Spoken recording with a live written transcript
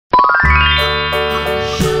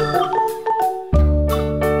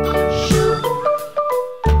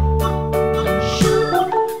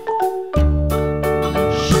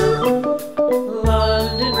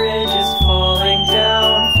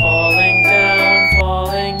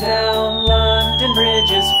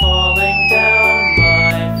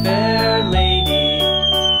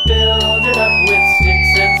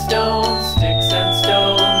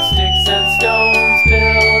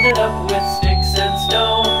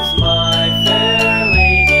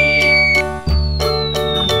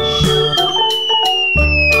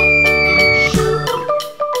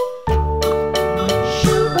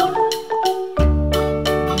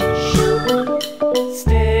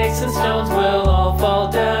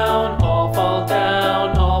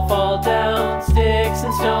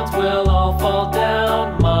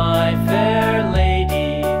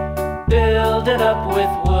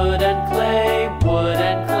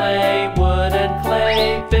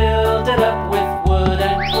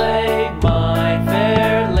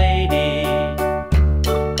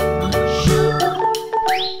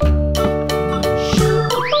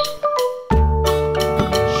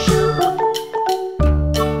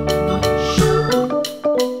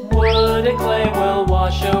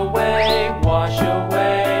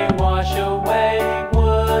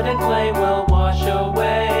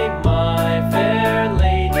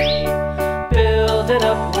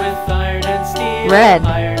red,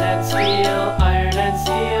 iron and steel,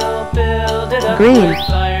 build it up green, with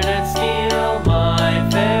iron and steel, my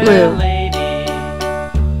fair blue, lady.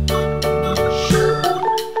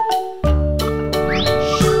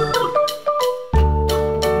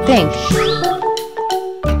 pink,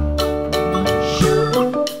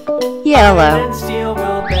 Iron yellow, and steel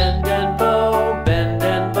will bend and bow, bend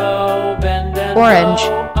and bow, bend and orange.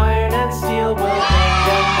 bow. Iron and steel will bend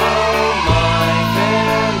and bow, my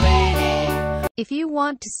fair lady. If you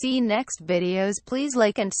want to see next videos, please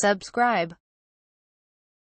like and subscribe.